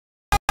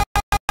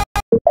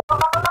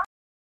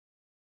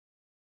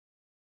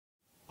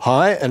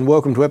Hi, and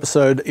welcome to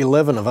episode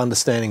 11 of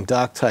Understanding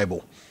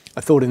Darktable.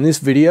 I thought in this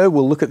video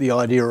we'll look at the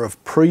idea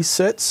of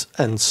presets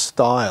and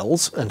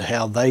styles and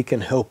how they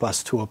can help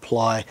us to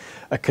apply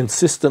a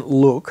consistent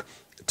look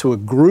to a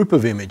group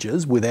of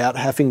images without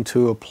having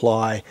to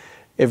apply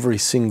every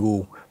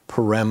single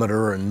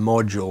parameter and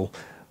module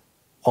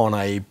on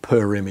a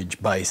per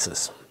image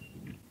basis.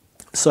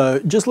 So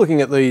just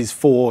looking at these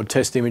 4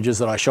 test images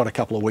that I shot a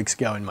couple of weeks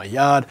ago in my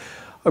yard,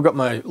 I've got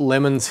my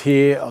lemons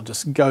here. I'll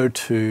just go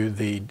to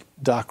the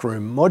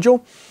darkroom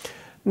module.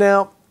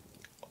 Now,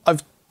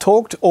 I've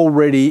talked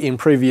already in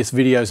previous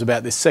videos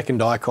about this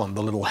second icon,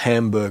 the little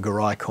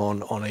hamburger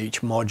icon on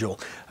each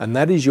module, and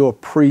that is your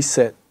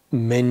preset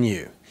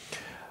menu.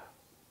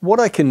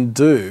 What I can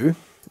do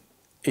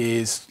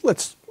is,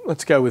 let's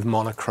go with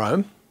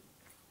monochrome.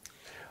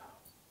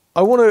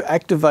 I want to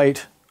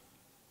activate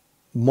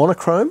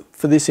monochrome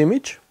for this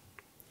image,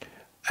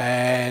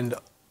 and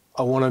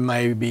I want to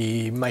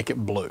maybe make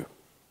it blue.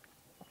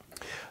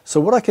 So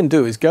what I can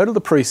do is go to the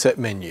preset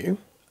menu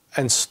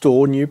and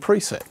store new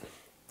preset.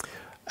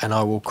 And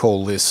I will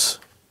call this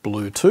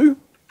blue 2.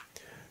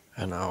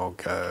 And I'll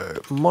go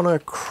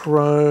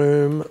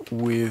monochrome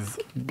with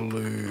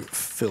blue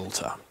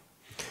filter.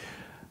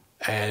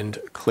 And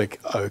click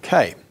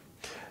OK.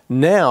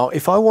 Now,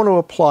 if I want to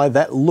apply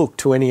that look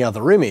to any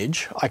other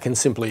image, I can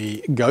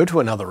simply go to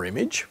another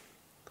image,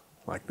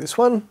 like this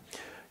one,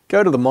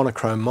 go to the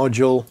monochrome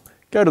module,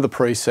 go to the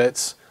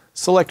presets,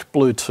 select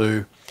blue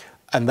 2,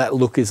 and that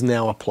look is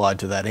now applied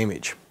to that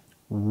image.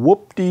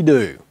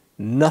 Whoop-de-doo.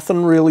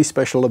 Nothing really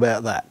special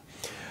about that.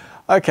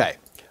 Okay,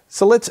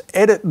 so let's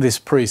edit this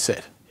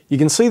preset. You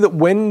can see that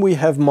when we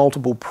have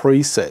multiple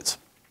presets,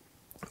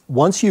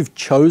 once you've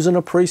chosen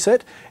a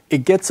preset,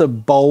 it gets a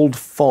bold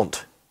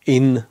font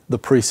in the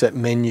preset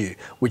menu,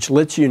 which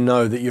lets you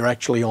know that you're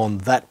actually on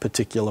that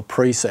particular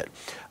preset.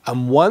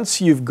 And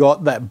once you've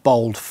got that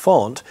bold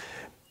font,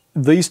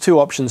 these 2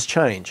 options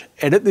change.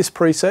 Edit this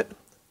preset,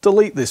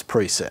 delete this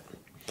preset.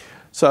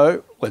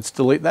 So let's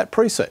delete that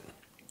preset.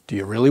 Do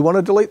you really want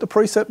to delete the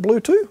preset blue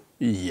 2?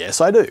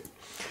 Yes, I do.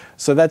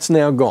 So that's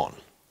now gone.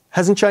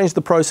 Hasn't changed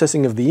the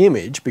processing of the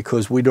image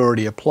because we'd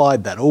already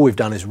applied that. All we've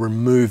done is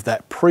remove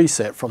that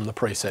preset from the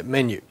preset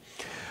menu.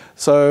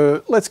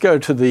 So let's go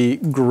to the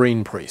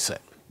green preset.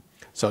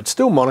 So it's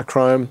still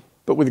monochrome,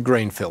 but with a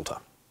green filter.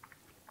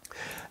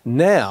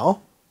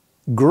 Now,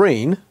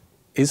 green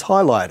is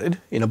highlighted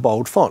in a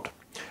bold font.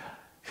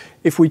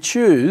 If we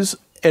choose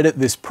edit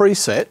this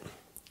preset,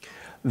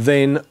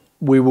 then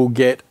we will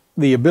get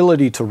the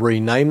ability to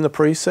rename the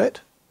preset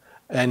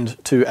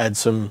and to add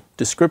some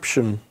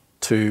description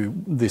to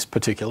this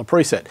particular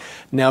preset.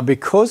 Now,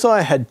 because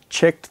I had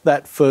checked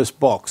that first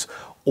box,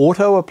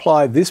 auto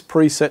apply this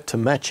preset to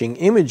matching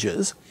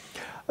images,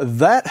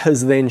 that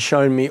has then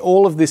shown me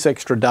all of this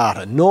extra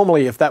data.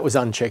 Normally, if that was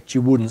unchecked,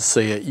 you wouldn't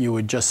see it. You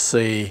would just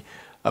see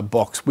a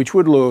box which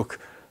would look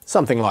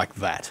something like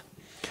that.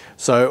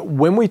 So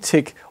when we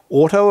tick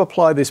auto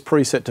apply this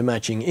preset to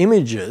matching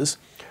images,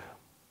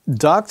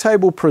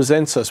 Darktable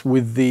presents us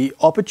with the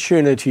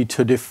opportunity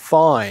to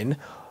define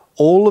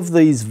all of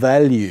these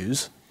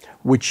values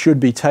which should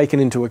be taken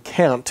into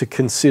account to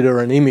consider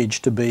an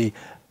image to be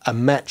a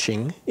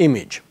matching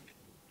image.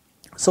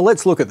 So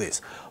let's look at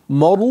this.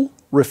 Model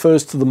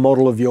refers to the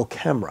model of your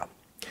camera.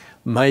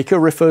 Maker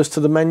refers to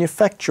the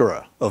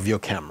manufacturer of your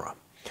camera.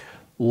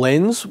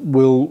 Lens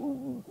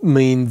will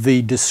mean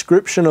the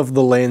description of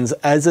the lens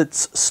as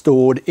it's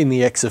stored in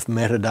the EXIF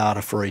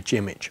metadata for each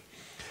image.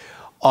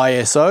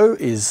 ISO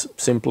is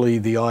simply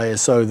the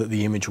ISO that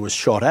the image was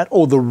shot at,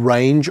 or the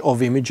range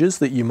of images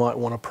that you might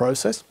want to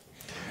process.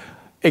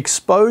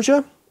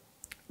 Exposure,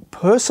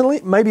 personally,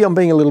 maybe I'm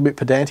being a little bit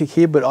pedantic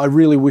here, but I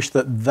really wish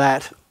that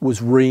that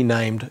was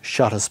renamed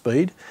shutter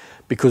speed,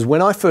 because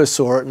when I first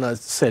saw it and I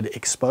said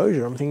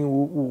exposure, I'm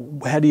thinking,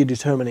 well, how do you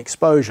determine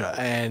exposure?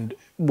 And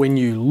when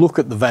you look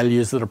at the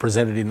values that are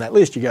presented in that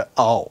list, you go,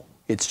 oh,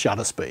 it's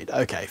shutter speed.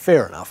 Okay,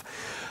 fair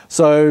enough.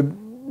 So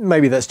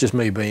maybe that's just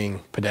me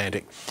being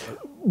pedantic.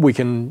 We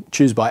can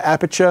choose by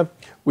aperture,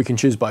 we can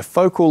choose by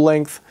focal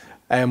length,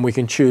 and we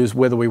can choose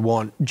whether we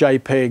want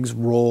JPEGs,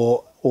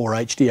 RAW, or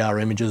HDR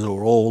images,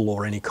 or all,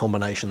 or any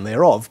combination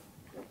thereof.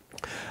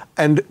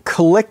 And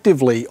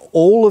collectively,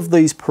 all of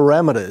these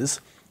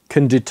parameters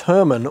can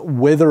determine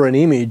whether an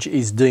image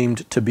is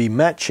deemed to be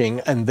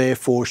matching and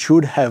therefore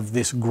should have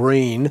this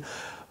green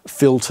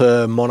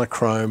filter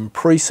monochrome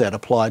preset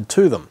applied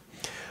to them.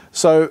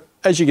 So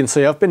as you can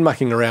see, I've been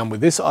mucking around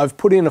with this. I've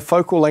put in a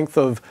focal length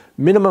of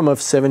minimum of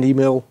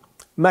 70mm,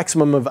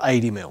 maximum of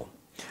 80mm.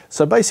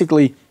 So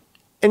basically,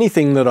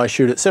 anything that I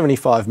shoot at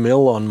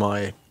 75mm on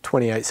my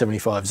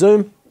 28-75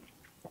 zoom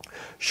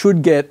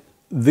should get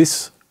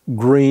this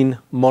green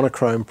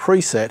monochrome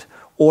preset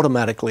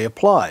automatically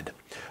applied.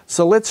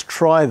 So let's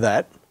try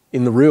that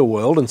in the real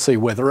world and see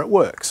whether it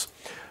works.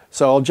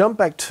 So I'll jump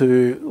back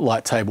to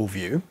light table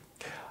view.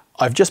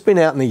 I've just been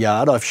out in the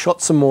yard, I've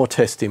shot some more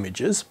test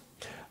images,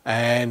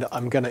 and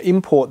I'm going to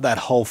import that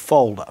whole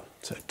folder.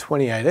 So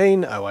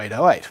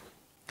 2018-08-08.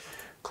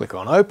 Click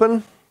on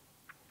open,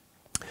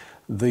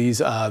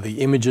 These are the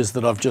images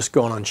that I've just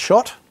gone and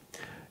shot.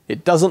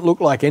 It doesn't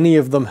look like any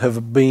of them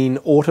have been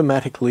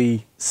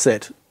automatically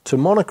set to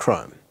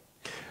monochrome.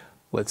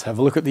 Let's have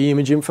a look at the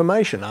image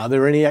information. Are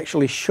there any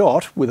actually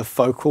shot with a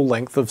focal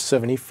length of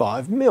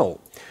 75mm?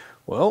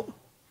 Well,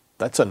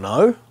 that's a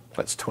no.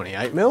 That's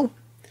 28mm.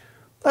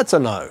 That's a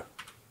no.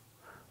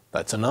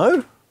 That's a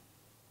no.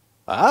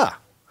 Ah,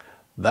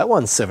 that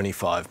one's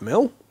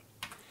 75mm.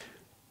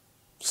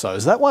 So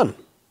is that one.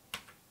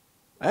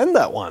 And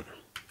that one.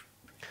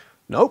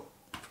 Nope.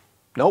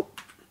 Nope.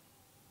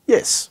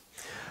 Yes.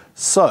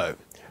 So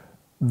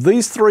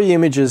these three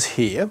images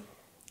here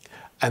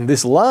and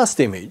this last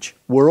image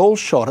were all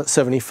shot at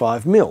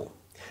 75mm.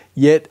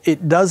 Yet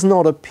it does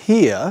not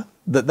appear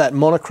that that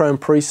monochrome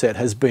preset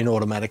has been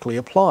automatically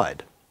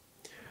applied.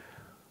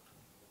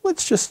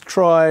 Let's just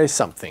try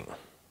something.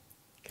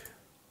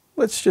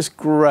 Let's just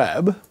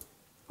grab,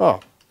 oh,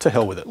 to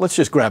hell with it. Let's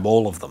just grab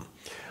all of them.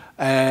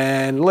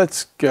 And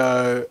let's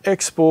go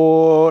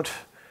export,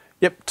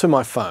 yep, to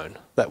my phone.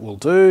 That will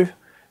do.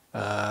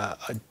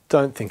 I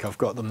don't think I've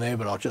got them there,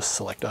 but I'll just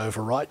select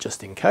overwrite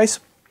just in case.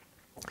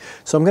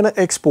 So I'm going to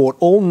export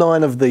all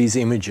 9 of these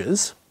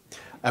images,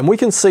 and we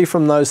can see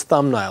from those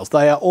thumbnails,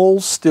 they are all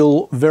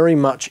still very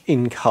much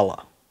in color,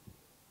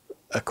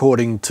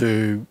 according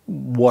to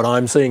what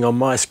I'm seeing on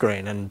my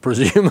screen, and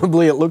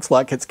presumably it looks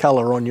like it's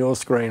color on your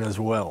screen as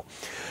well.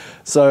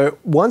 So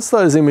once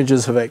those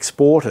images have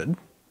exported,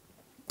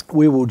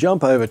 we will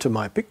jump over to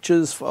my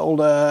pictures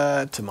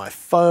folder, to my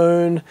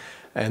phone,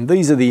 and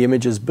these are the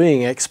images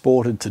being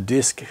exported to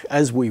disk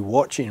as we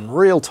watch in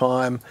real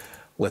time.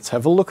 Let's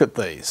have a look at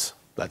these.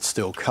 That's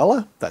still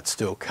color, that's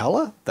still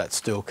color, that's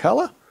still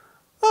color.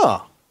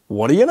 Ah,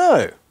 what do you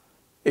know?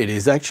 It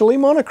is actually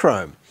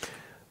monochrome.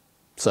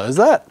 So is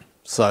that.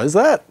 So is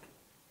that.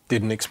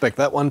 Didn't expect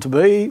that one to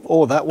be,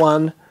 or that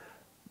one.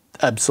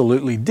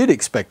 Absolutely did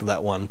expect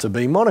that one to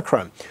be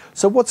monochrome.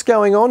 So what's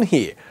going on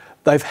here?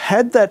 They've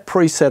had that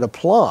preset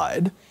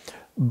applied,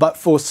 but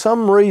for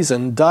some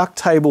reason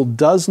darktable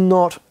does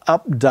not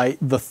update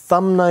the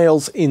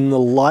thumbnails in the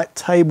light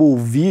table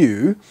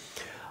view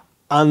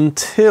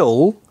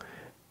until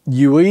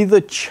you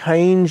either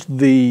change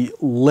the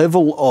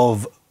level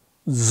of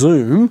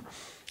zoom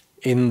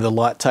in the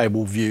light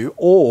table view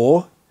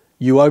or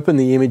you open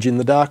the image in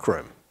the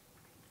darkroom.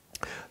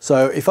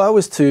 So if I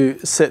was to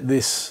set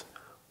this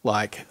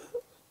like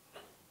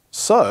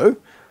so,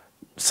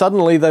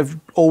 suddenly they've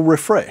all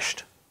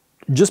refreshed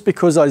just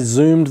because I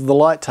zoomed the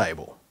light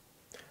table.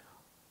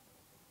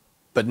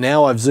 But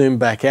now I've zoomed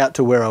back out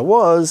to where I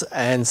was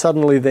and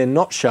suddenly they're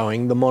not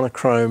showing the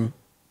monochrome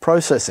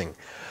processing.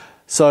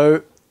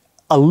 So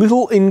a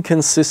little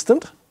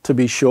inconsistent to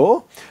be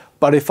sure,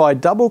 but if I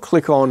double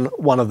click on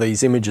one of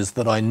these images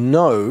that I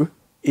know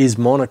is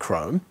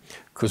monochrome,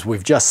 because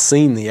we've just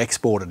seen the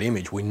exported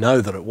image, we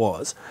know that it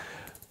was,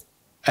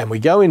 and we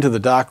go into the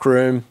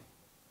darkroom,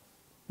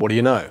 what do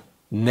you know?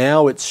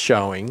 Now it's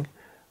showing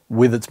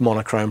with its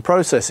monochrome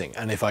processing.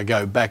 And if I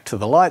go back to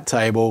the light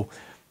table,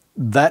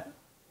 that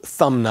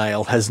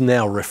thumbnail has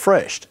now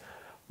refreshed,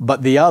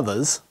 but the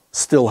others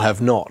still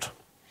have not.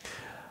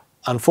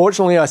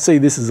 Unfortunately, I see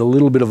this as a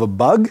little bit of a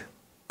bug,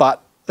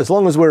 but as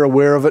long as we're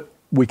aware of it,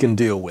 we can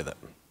deal with it.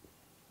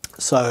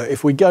 So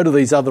if we go to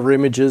these other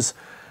images,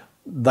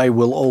 they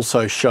will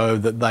also show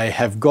that they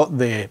have got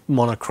their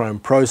monochrome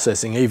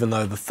processing, even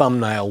though the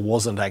thumbnail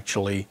wasn't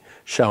actually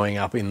showing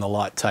up in the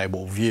light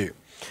table view.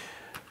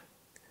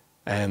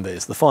 And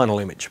there's the final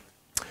image.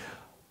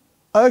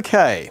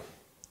 Okay,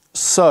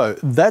 so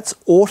that's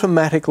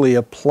automatically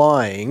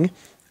applying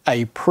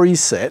a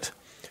preset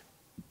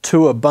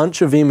to a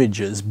bunch of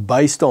images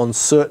based on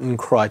certain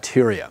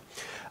criteria.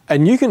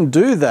 And you can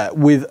do that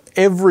with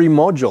every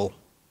module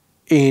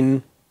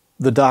in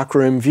the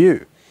darkroom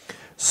view.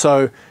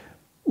 So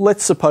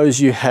let's suppose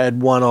you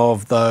had one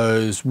of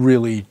those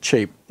really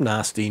cheap,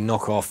 nasty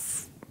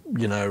knockoff,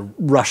 you know,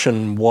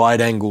 Russian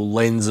wide-angle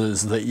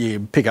lenses that you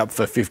pick up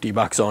for 50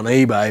 bucks on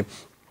eBay,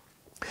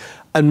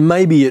 and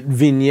maybe it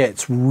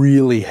vignettes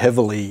really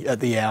heavily at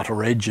the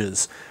outer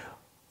edges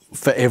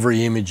for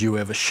every image you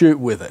ever shoot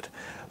with it.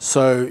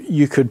 So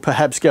you could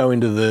perhaps go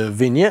into the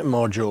vignette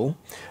module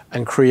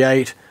and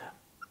create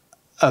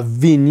a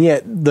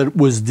vignette that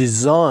was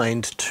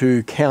designed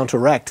to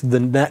counteract the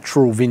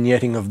natural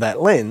vignetting of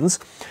that lens,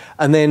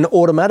 and then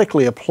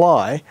automatically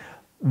apply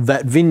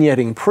that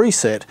vignetting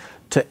preset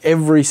to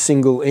every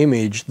single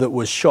image that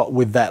was shot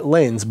with that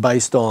lens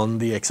based on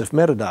the EXIF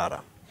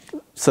metadata.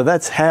 So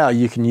that's how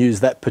you can use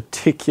that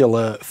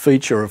particular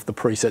feature of the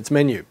presets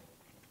menu.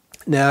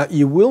 Now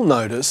you will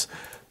notice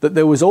that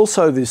there was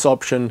also this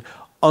option,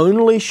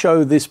 only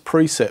show this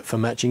preset for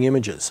matching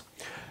images.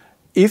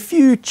 If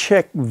you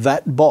check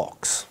that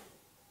box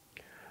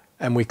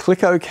and we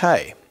click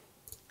OK,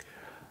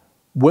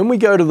 when we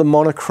go to the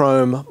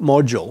monochrome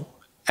module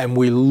and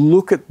we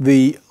look at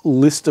the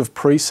list of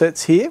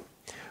presets here,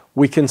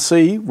 we can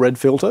see red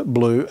filter,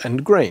 blue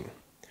and green,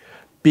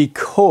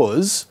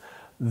 because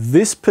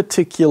this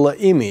particular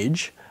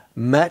image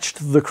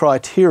matched the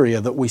criteria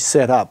that we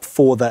set up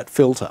for that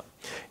filter.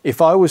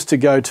 if I was to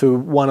go to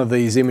one of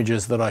these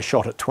images that I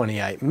shot at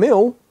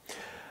 28mm,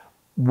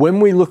 when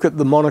we look at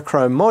the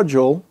monochrome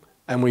module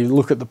and we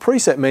look at the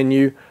preset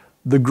menu,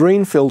 the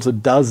green filter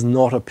does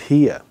not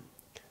appear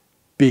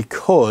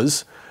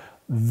because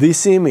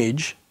this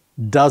image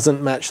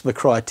doesn't match the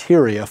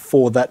criteria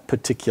for that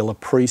particular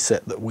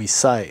preset that we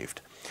saved.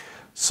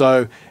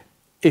 So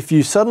if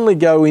you suddenly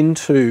go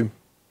into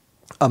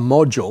a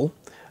module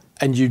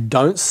and you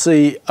don't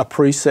see a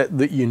preset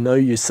that you know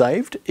you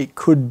saved, it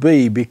could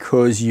be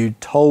because you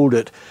told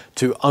it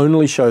to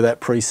only show that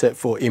preset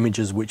for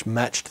images which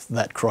matched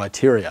that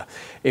criteria,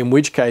 in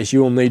which case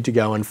you'll need to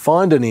go and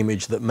find an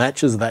image that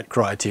matches that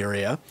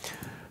criteria,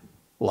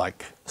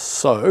 like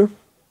so,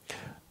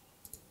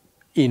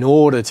 in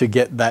order to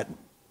get that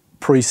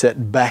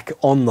preset back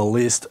on the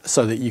list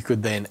so that you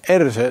could then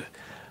edit it,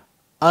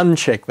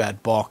 uncheck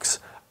that box,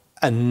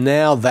 and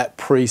now that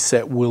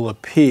preset will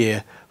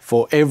appear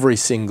for every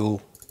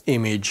single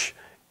image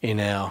in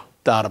our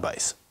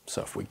database.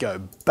 So if we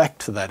go back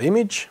to that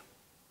image,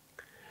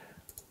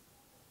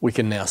 we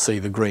can now see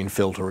the green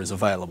filter is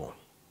available.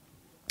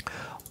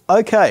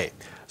 Okay,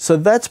 so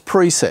that's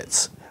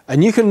presets.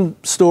 And you can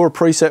store a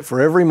preset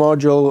for every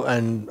module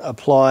and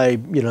apply,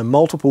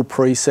 multiple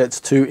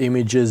presets to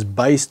images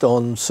based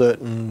on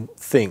certain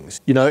things.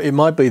 It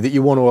might be that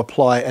you want to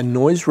apply a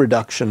noise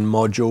reduction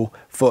module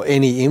for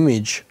any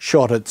image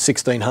shot at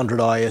 1600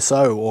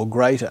 ISO or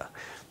greater.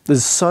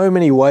 There's so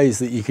many ways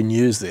that you can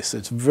use this.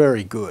 It's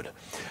very good.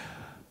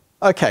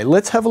 Okay,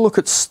 let's have a look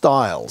at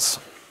styles.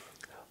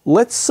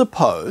 Let's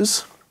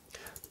suppose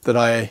that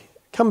I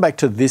come back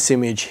to this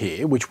image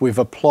here, which we've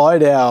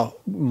applied our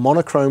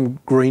monochrome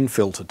green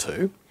filter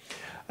to,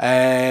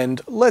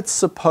 and let's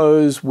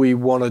suppose we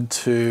wanted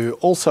to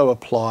also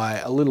apply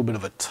a little bit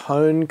of a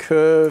tone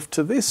curve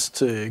to this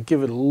to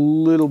give it a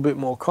little bit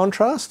more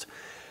contrast,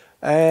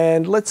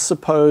 and let's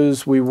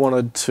suppose we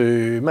wanted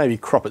to maybe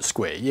crop it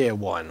square. Yeah,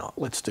 why not?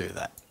 Let's do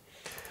that.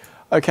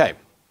 Okay,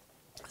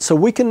 so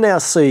we can now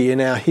see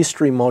in our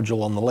history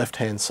module on the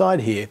left-hand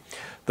side here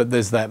that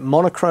there's that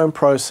monochrome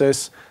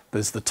process,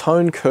 there's the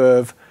tone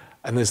curve,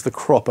 and there's the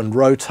crop and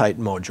rotate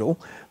module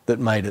that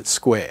made it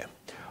square.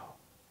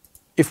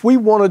 If we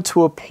wanted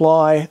to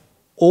apply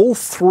all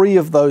three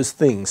of those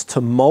things to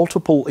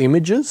multiple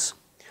images,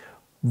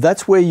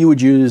 that's where you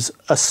would use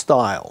a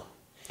style.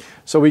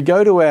 So we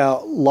go to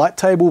our light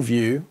table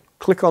view,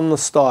 click on the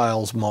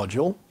styles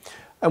module,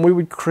 and we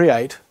would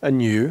create a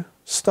new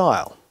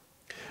style.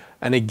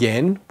 And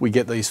again, we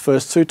get these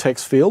first two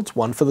text fields,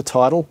 one for the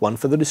title, one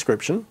for the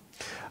description,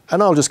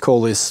 and I'll just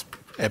call this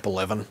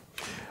EP11.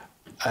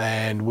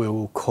 And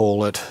we'll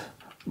call it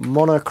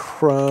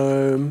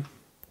monochrome,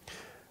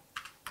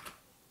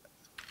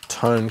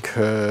 tone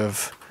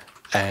curve,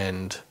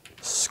 and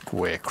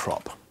square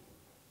crop.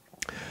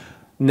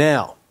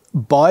 Now,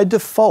 by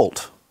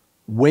default,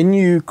 when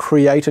you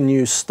create a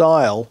new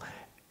style,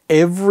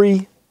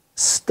 every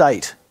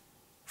state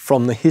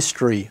from the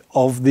history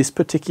of this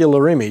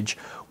particular image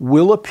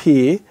will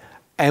appear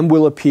and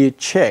will appear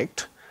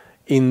checked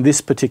in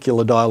this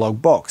particular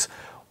dialog box.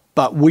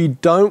 But we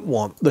don't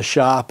want the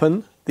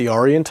sharpen, the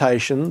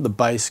orientation, the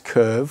base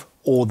curve,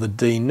 or the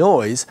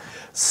denoise,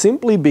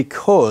 simply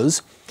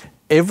because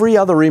every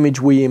other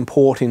image we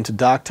import into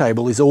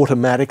Darktable is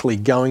automatically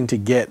going to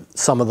get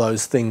some of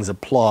those things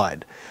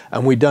applied,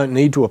 and we don't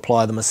need to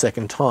apply them a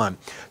second time.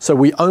 So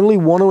we only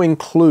want to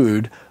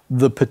include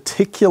the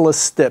particular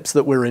steps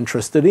that we're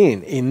interested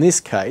in this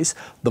case,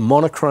 the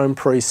monochrome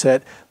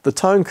preset, the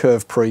tone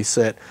curve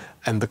preset,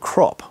 and the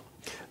crop.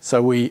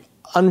 So we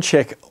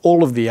uncheck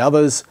all of the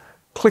others,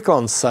 click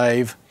on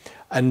Save,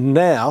 and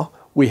now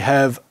we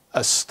have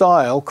a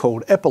style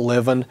called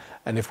EP11,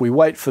 and if we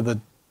wait for the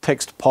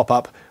text pop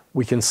up,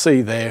 we can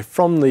see there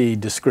from the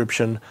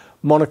description,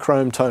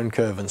 monochrome, tone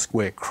curve, and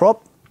square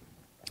crop,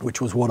 which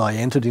was what I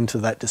entered into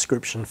that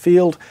description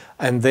field,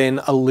 and then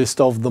a list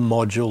of the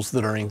modules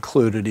that are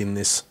included in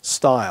this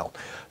style.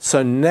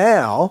 So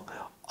now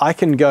I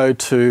can go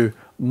to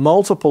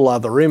multiple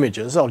other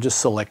images. I'll just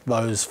select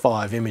those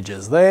 5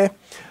 images there.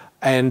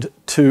 And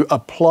to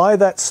apply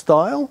that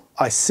style,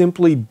 I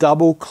simply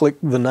double click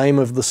the name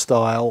of the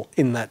style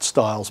in that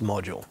styles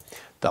module.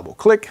 Double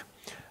click,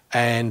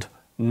 and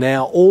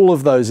now all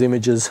of those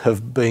images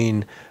have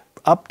been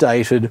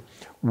updated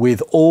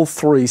with all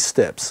 3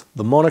 steps,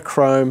 the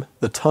monochrome,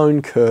 the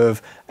tone curve,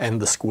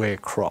 and the square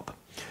crop.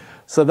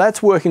 So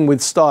that's working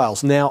with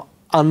styles. Now,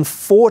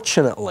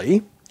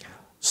 unfortunately,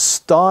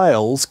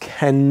 styles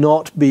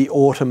cannot be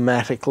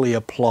automatically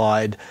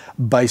applied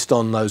based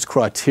on those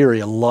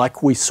criteria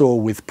like we saw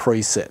with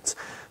presets.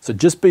 So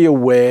just be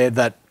aware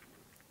that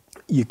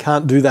you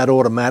can't do that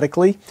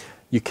automatically.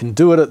 You can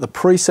do it at the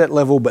preset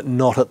level, but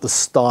not at the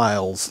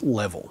styles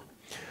level.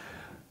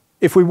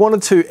 If we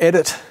wanted to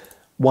edit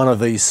one of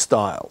these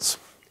styles,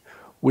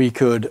 we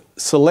could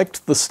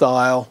select the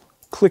style,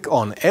 click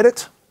on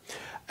Edit,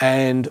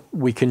 and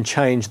we can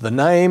change the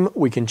name,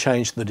 we can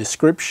change the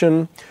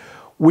description.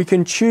 We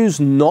can choose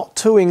not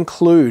to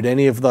include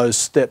any of those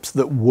steps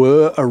that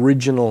were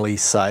originally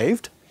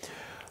saved,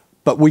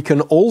 but we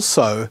can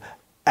also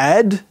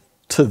add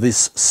to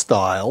this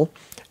style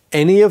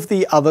any of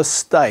the other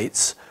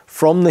states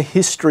from the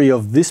history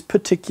of this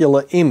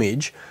particular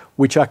image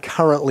which are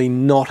currently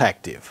not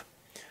active.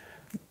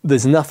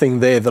 There's nothing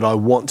there that I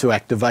want to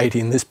activate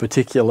in this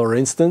particular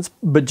instance,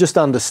 but just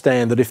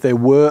understand that if there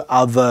were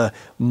other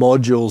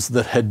modules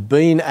that had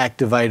been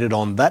activated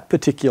on that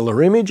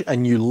particular image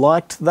and you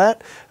liked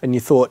that and you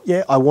thought,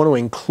 yeah, I want to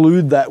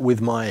include that with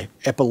my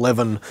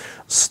EP11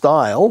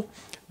 style,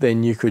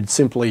 then you could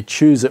simply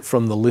choose it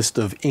from the list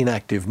of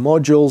inactive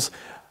modules.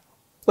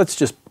 Let's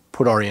just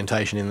put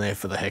orientation in there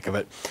for the heck of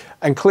it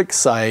and click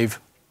save.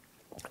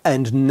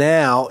 And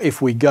now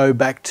if we go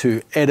back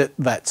to edit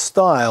that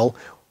style,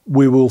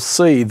 we will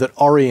see that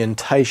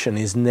orientation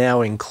is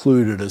now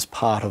included as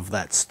part of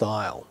that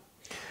style.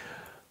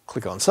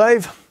 Click on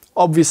save.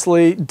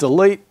 Obviously,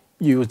 delete,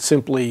 you would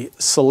simply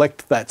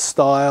select that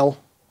style,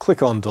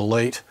 click on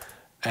delete,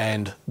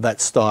 and that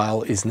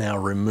style is now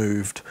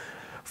removed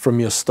from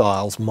your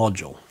styles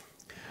module.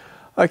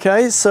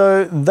 Okay,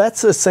 so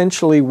that's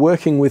essentially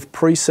working with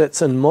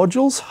presets and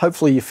modules.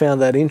 Hopefully you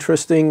found that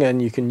interesting and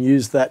you can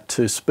use that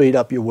to speed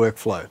up your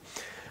workflow.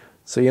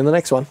 See you in the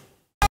next one.